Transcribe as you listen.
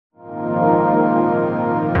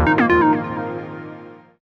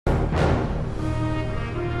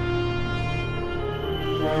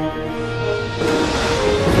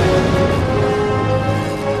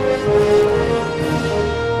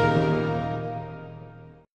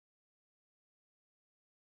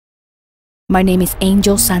My name is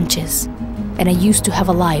Angel Sanchez, and I used to have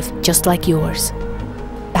a life just like yours,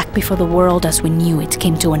 back before the world as we knew it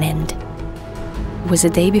came to an end. It was the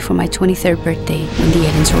day before my 23rd birthday when the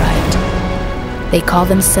aliens arrived. They called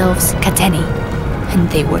themselves Catteni, and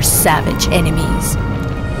they were savage enemies.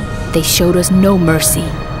 They showed us no mercy,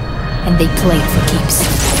 and they played for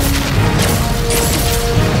keeps.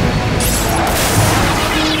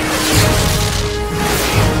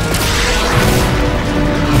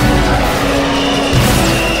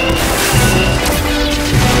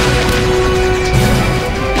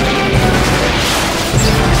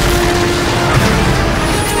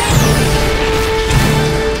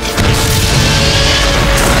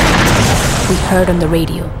 We heard on the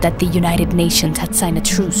radio that the United Nations had signed a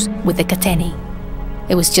truce with the Catteni.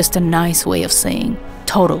 It was just a nice way of saying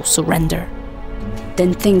total surrender.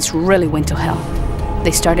 Then things really went to hell.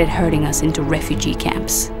 They started herding us into refugee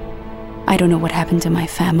camps. I don't know what happened to my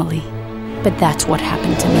family, but that's what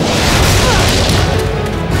happened to me.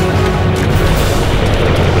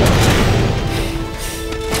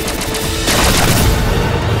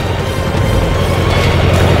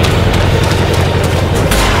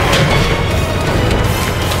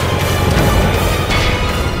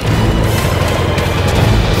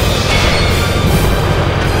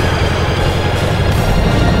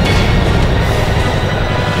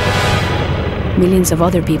 Millions of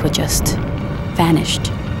other people just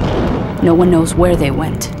vanished. No one knows where they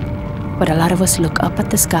went, but a lot of us look up at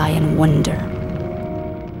the sky and wonder.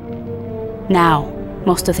 Now,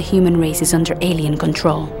 most of the human race is under alien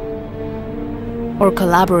control, or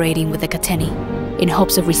collaborating with the Catteni in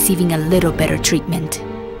hopes of receiving a little better treatment.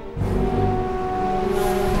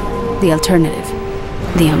 The alternative,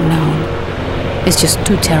 the unknown, is just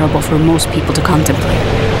too terrible for most people to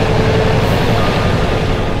contemplate.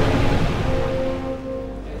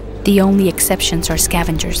 The only exceptions are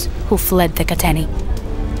scavengers who fled the Catteni.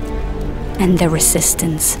 And the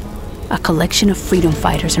resistance, a collection of freedom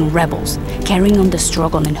fighters and rebels carrying on the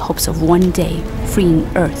struggle in hopes of one day freeing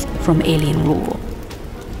Earth from alien rule.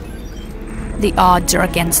 The odds are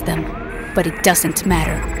against them, but it doesn't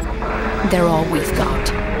matter. They're all we've got.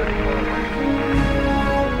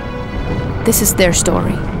 This is their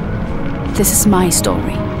story. This is my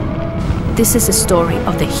story. This is a story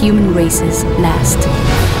of the human race's last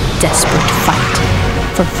desperate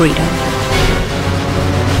fight for freedom.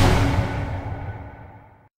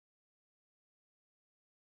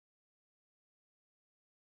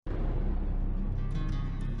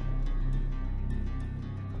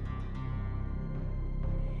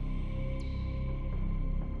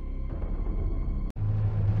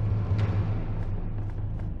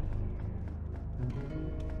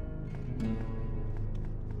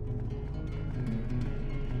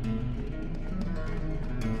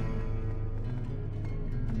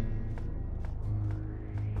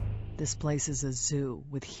 This place is a zoo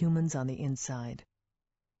with humans on the inside.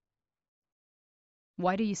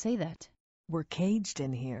 Why do you say that? We're caged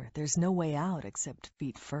in here. There's no way out except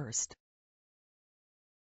feet first.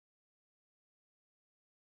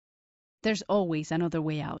 There's always another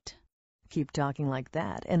way out. Keep talking like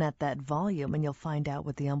that and at that volume and you'll find out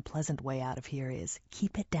what the unpleasant way out of here is.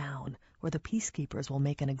 Keep it down, or the peacekeepers will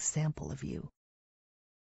make an example of you.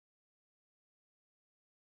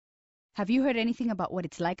 Have you heard anything about what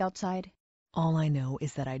it's like outside? All I know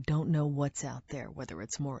is that I don't know what's out there, whether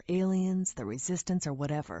it's more aliens, the resistance, or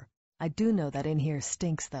whatever. I do know that in here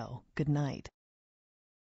stinks, though. Good night.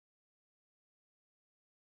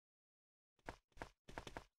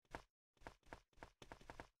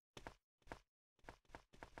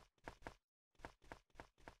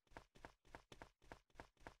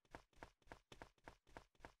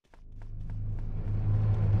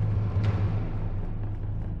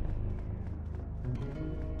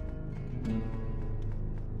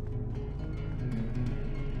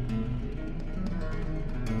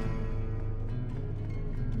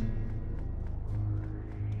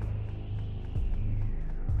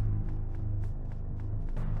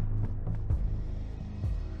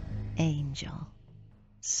 Angel,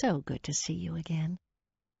 so good to see you again.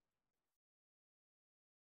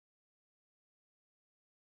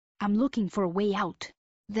 I'm looking for a way out.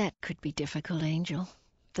 That could be difficult, Angel.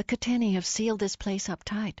 The Catteni have sealed this place up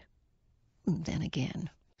tight. Then again,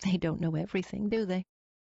 they don't know everything, do they?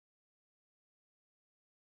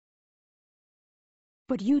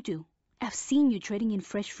 But you do. I've seen you trading in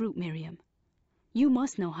fresh fruit, Miriam. You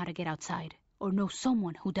must know how to get outside, or know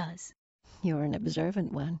someone who does. You're an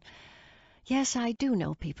observant one. Yes, I do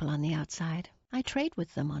know people on the outside. I trade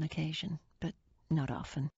with them on occasion, but not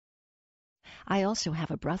often. I also have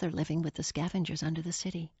a brother living with the scavengers under the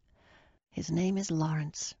city. His name is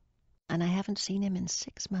Lawrence. and I haven't seen him in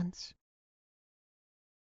 6 months.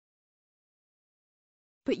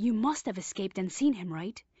 But you must have escaped and seen him,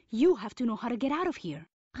 right? You have to know how to get out of here.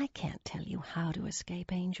 I can't tell you how to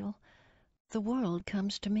escape, Angel. The world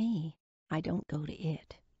comes to me. I don't go to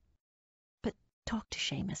it. But talk to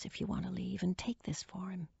Seamus if you want to leave, and take this for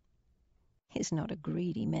him. He's not a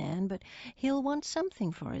greedy man, but he'll want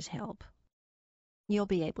something for his help. You'll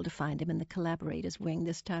be able to find him in the collaborators' wing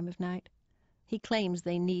this time of night. He claims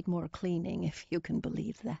they need more cleaning, if you can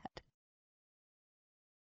believe that.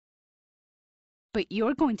 But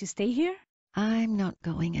you're going to stay here? I'm not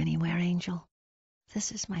going anywhere, Angel.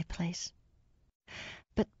 This is my place.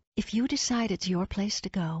 But if you decide it's your place to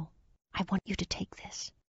go, I want you to take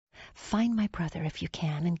this. Find my brother if you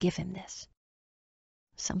can and give him this.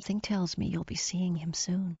 Something tells me you'll be seeing him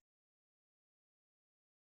soon.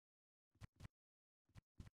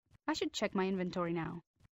 I should check my inventory now.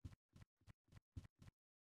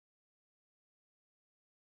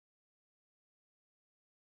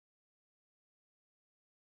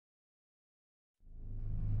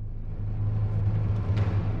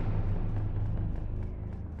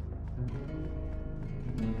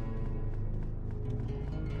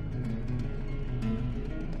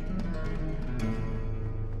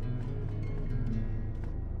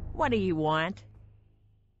 What do you want?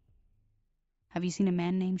 Have you seen a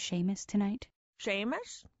man named Seamus tonight?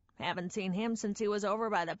 Seamus? Haven't seen him since he was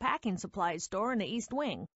over by the packing supplies store in the East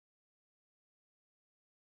Wing.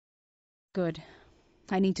 Good.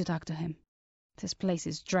 I need to talk to him. This place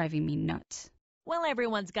is driving me nuts. Well,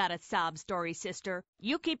 everyone's got a sob story, sister.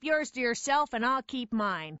 You keep yours to yourself and I'll keep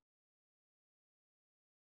mine.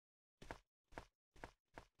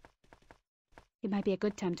 It might be a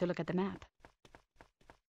good time to look at the map.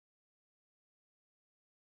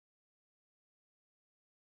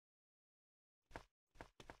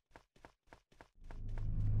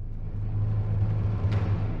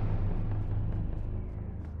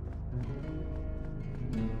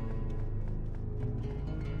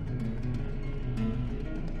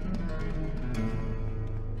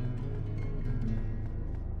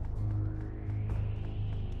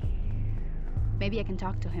 Maybe I can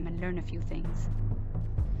talk to him and learn a few things.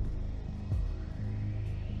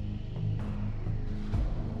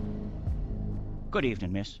 Good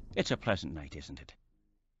evening, miss. It's a pleasant night, isn't it?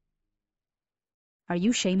 Are you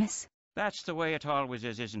Seamus? That's the way it always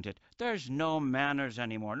is, isn't it? There's no manners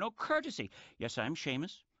anymore, no courtesy. Yes, I'm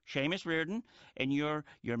Seamus. Seamus Reardon, and you're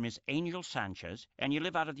Miss Angel Sanchez, and you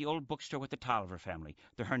live out of the old bookstore with the Tolliver family,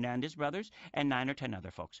 the Hernandez brothers, and 9 or 10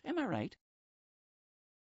 other folks. Am I right?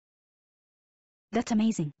 That's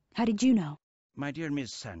amazing. How did you know? My dear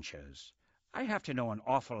Miss Sanchez, I have to know an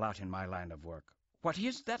awful lot in my line of work. What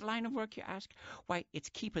is that line of work, you ask? Why, it's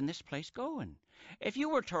keeping this place going. If you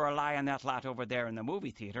were to rely on that lot over there in the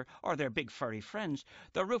movie theater, or their big furry friends,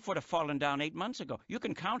 the roof would have fallen down 8 months ago. You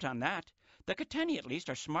can count on that. The Catteni, at least,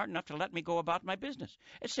 are smart enough to let me go about my business.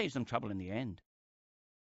 It saves them trouble in the end.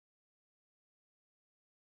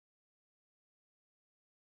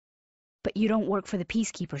 But you don't work for the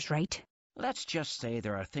peacekeepers, right? Let's just say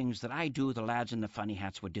there are things that I do the lads in the funny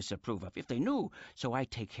hats would disapprove of if they knew, so I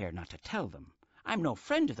take care not to tell them. I'm no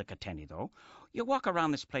friend of the Catteni, though. You walk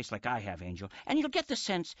around this place like I have, Angel, and you'll get the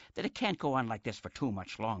sense that it can't go on like this for too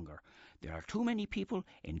much longer. There are too many people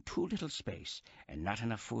in too little space, and not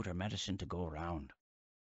enough food or medicine to go around.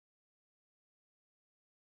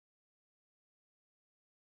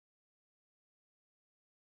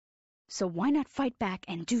 So why not fight back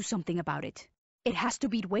and do something about it? It has to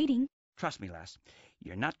beat waiting. Trust me, lass,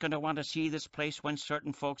 you're not going to want to see this place when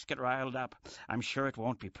certain folks get riled up. I'm sure it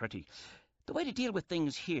won't be pretty. The way to deal with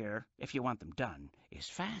things here, if you want them done, is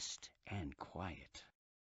fast and quiet.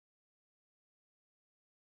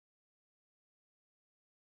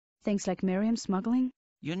 Things like Miriam smuggling?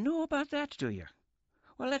 You know about that, do you?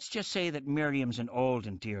 Well, let's just say that Miriam's an old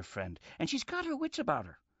and dear friend, and she's got her wits about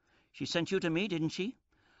her. She sent you to me, didn't she?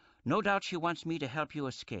 No doubt she wants me to help you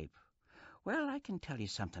escape. Well, I can tell you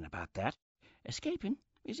something about that. Escaping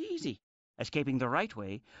is easy. Escaping the right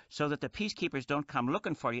way, so that the peacekeepers don't come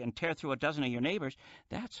looking for you and tear through a dozen of your neighbors,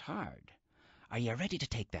 that's hard. Are you ready to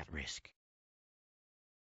take that risk?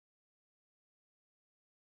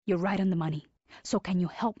 You're right on the money. So can you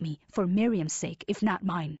help me, for Miriam's sake, if not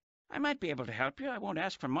mine? I might be able to help you. I won't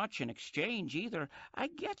ask for much in exchange, either. I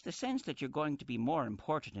get the sense that you're going to be more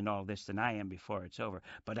important in all this than I am before it's over.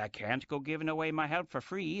 But I can't go giving away my help for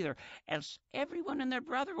free, either, else everyone and their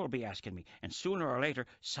brother will be asking me, and sooner or later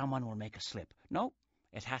someone will make a slip. No,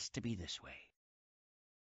 it has to be this way.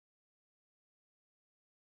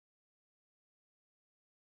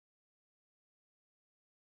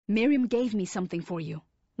 Miriam gave me something for you.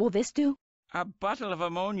 Will this do? A bottle of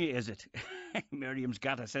ammonia, is it? Miriam's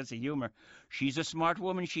got a sense of humor. She's a smart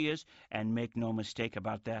woman, she is, and make no mistake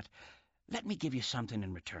about that. Let me give you something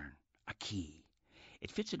in return. A key. It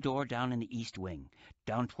fits a door down in the east wing.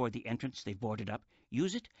 Down toward the entrance they've boarded up.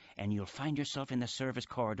 Use it, and you'll find yourself in the service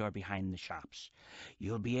corridor behind the shops.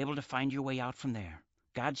 You'll be able to find your way out from there.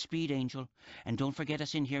 Godspeed, Angel, and don't forget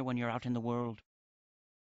us in here when you're out in the world.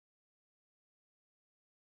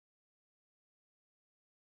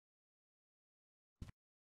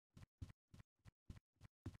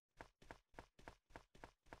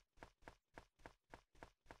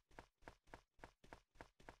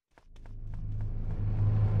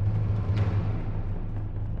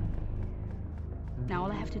 Now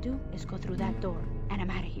all I have to do is go through that door, and I'm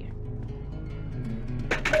out of here.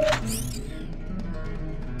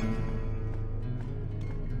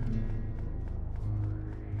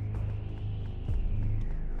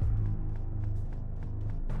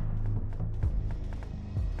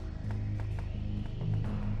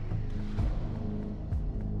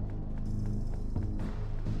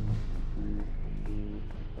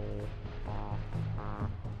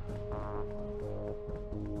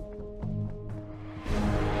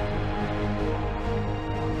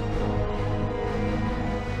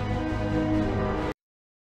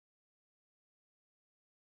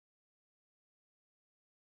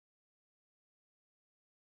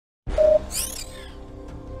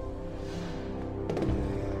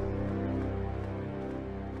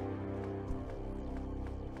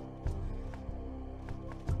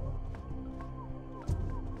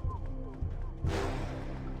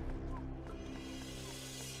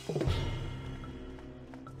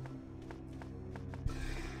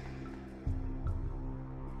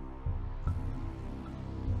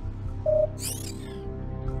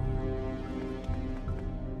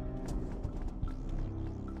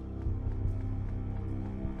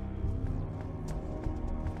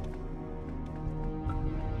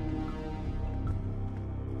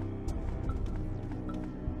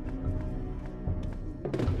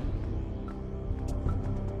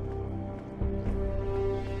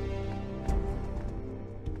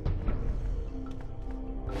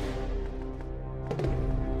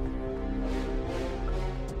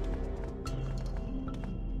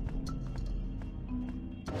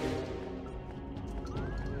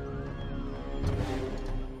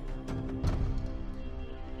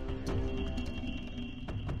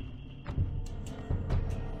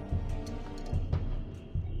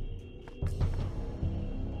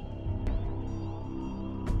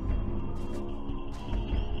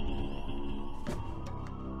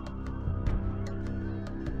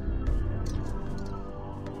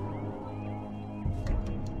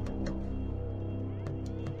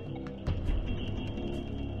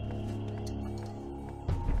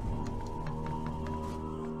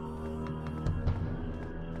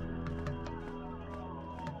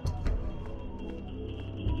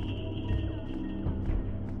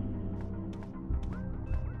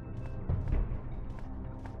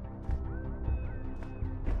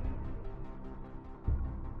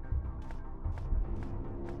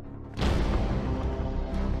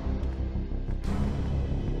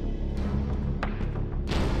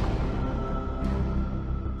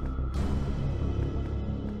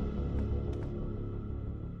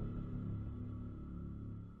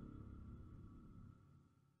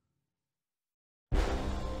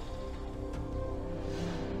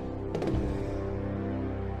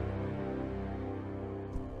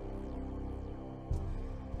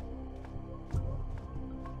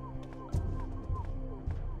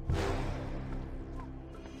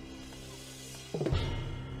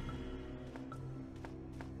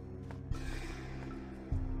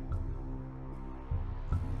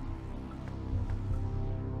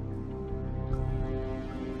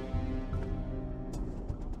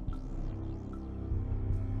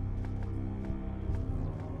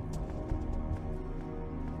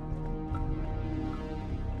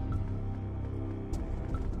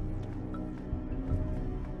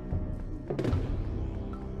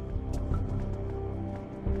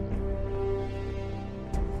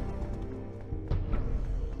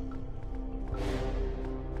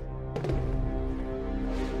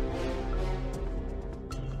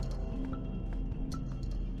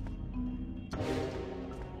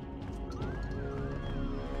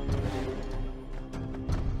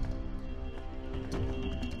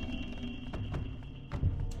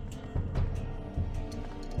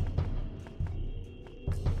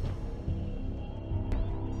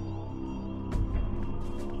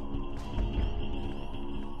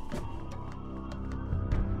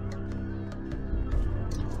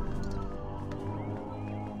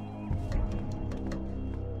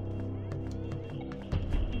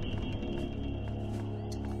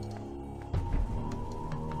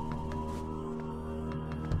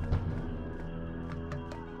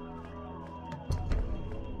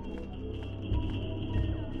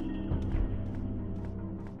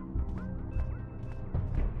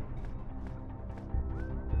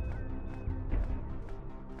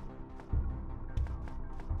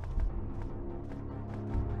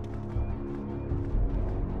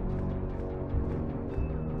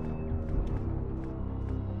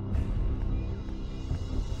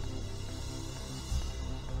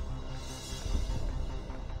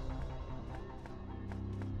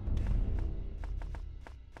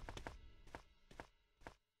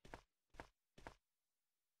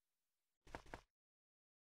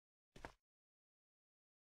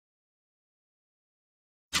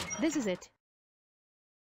 This is it.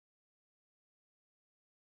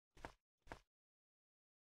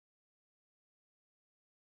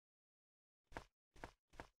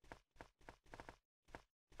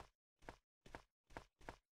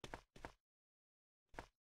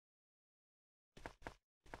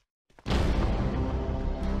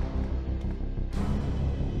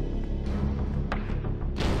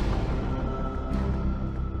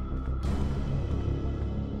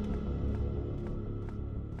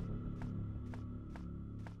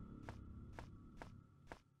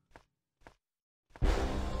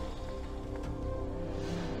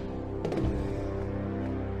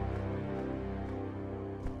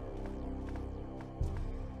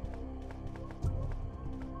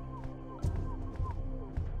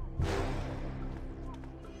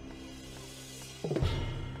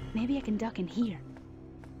 Maybe I can duck in here.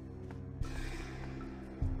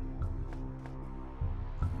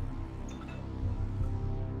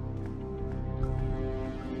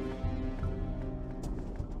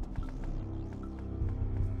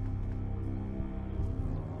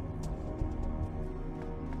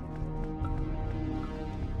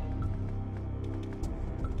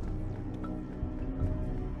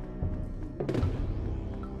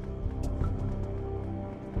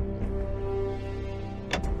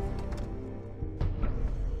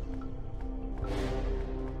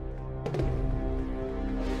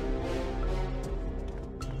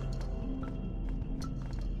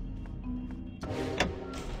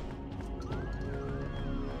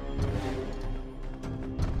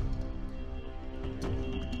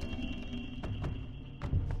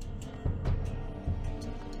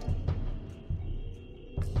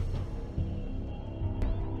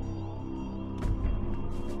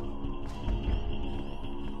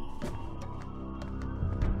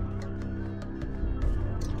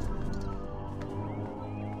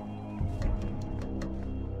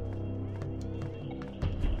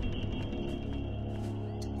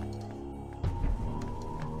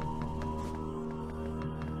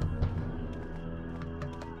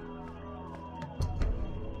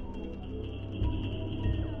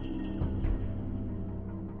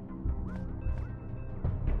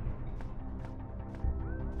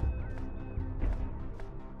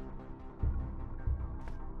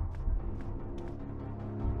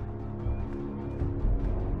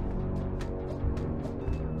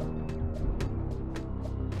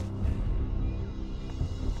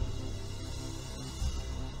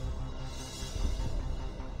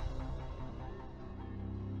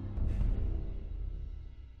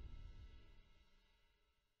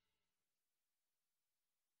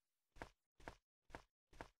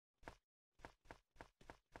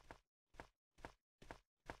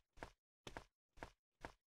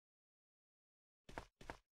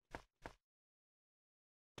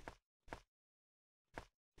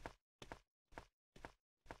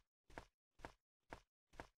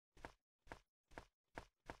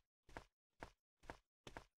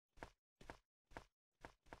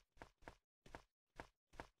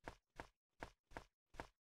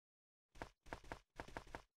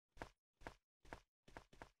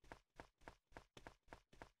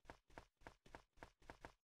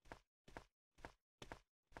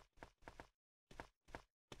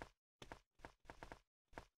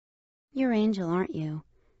 You're Angel, aren't you?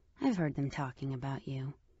 I've heard them talking about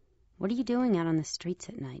you. What are you doing out on the streets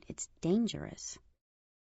at night? It's dangerous.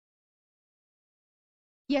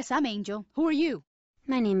 Yes, I'm Angel. Who are you?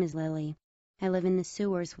 My name is Lily. I live in the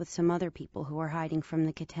sewers with some other people who are hiding from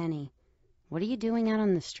the Catteni. What are you doing out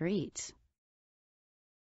on the streets?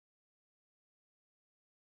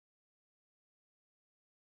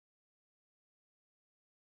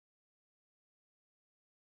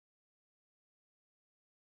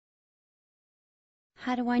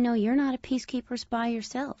 How do I know you're not a peacekeeper spy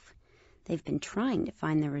yourself? They've been trying to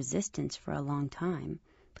find the resistance for a long time,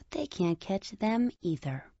 but they can't catch them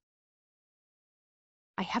either.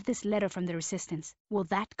 I have this letter from the Resistance. Will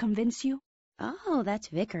that convince you? Oh, that's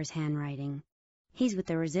Vickers' handwriting. He's with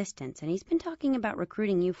the Resistance, and he's been talking about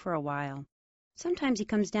recruiting you for a while. Sometimes he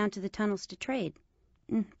comes down to the tunnels to trade,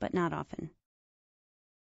 but not often.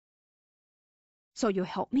 So you'll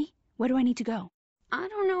help me? Where do I need to go? I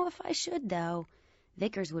don't know if I should, though.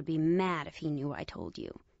 Vickers would be mad if he knew I told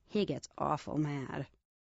you. He gets awful mad.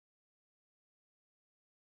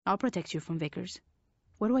 I'll protect you from Vickers.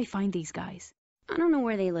 Where do I find these guys? I don't know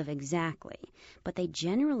where they live exactly, but they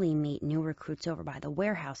generally meet new recruits over by the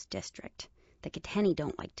warehouse district. The Catteni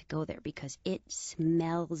don't like to go there because it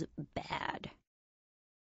smells bad.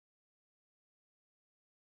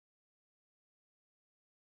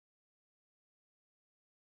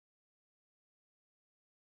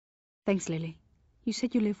 Thanks, Lily. You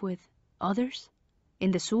said you live with others?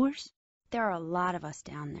 In the sewers? There are a lot of us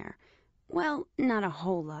down there. Well, not a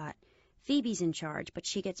whole lot. Phoebe's in charge, but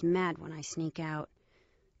she gets mad when I sneak out.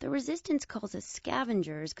 The Resistance calls us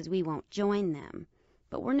scavengers because we won't join them,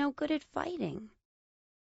 but we're no good at fighting.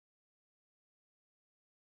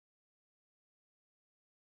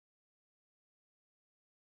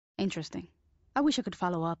 Interesting. I wish I could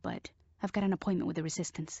follow up, but I've got an appointment with the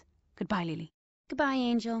Resistance. Goodbye, Lily. Goodbye,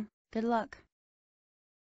 Angel. Good luck.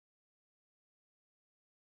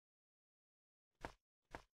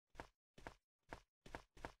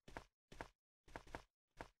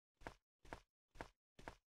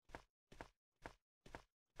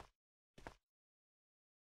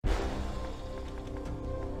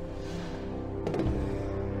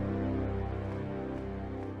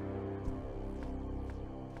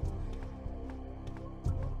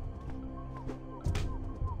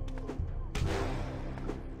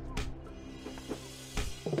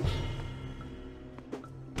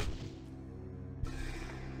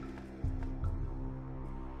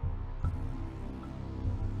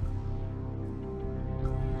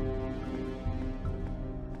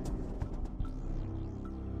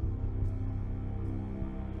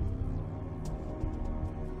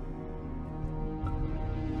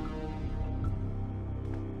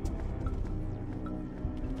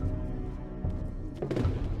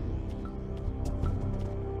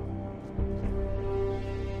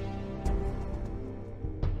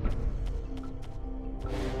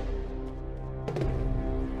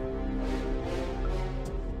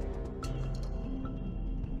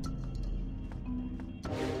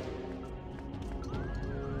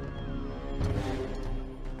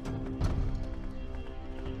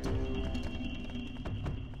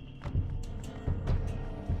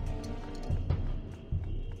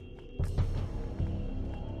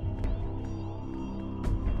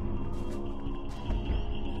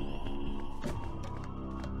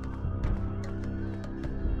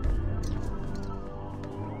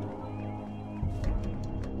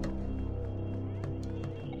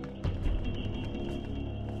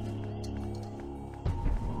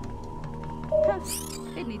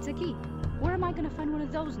 It needs a key. Where am I gonna find one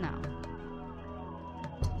of those now?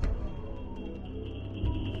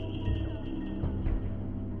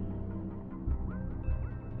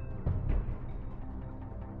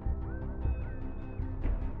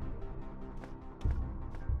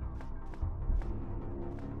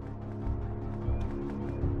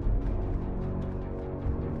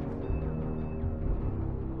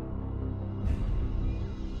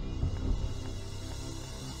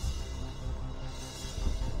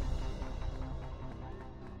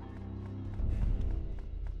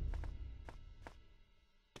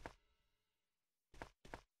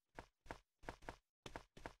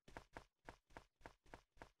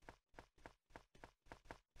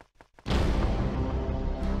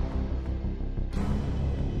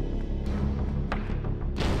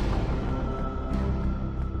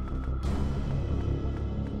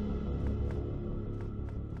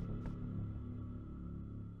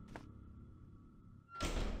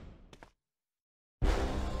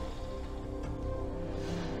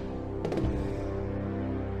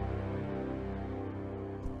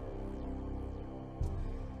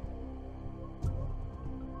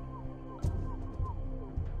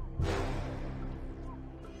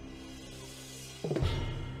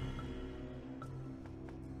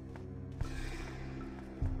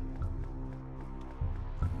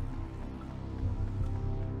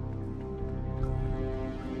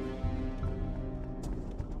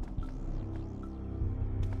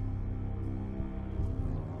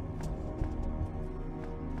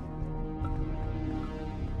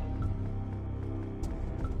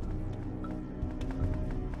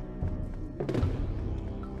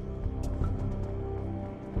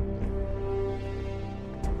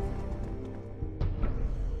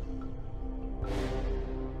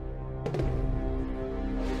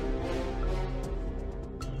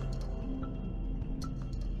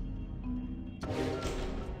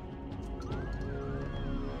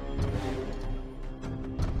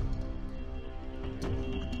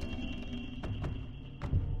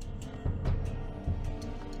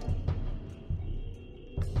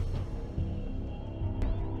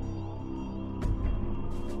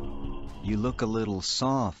 You look a little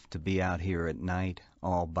soft to be out here at night,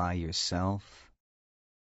 all by yourself.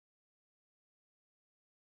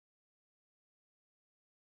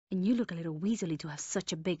 And you look a little weaselly to have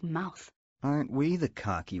such a big mouth. Aren't we the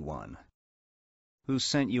cocky one? Who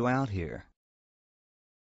sent you out here?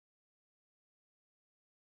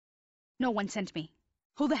 No one sent me.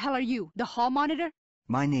 Who the hell are you? The hall monitor?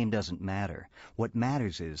 My name doesn't matter. What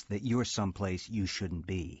matters is that you're someplace you shouldn't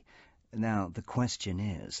be. Now, the question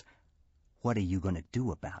is, what are you going to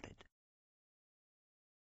do about it?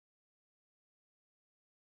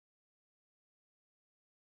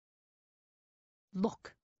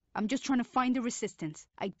 Look, I'm just trying to find the resistance.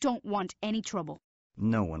 I don't want any trouble.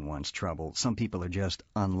 No one wants trouble. Some people are just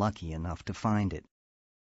unlucky enough to find it.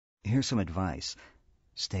 Here's some advice.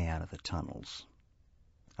 Stay out of the tunnels.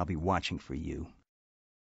 I'll be watching for you.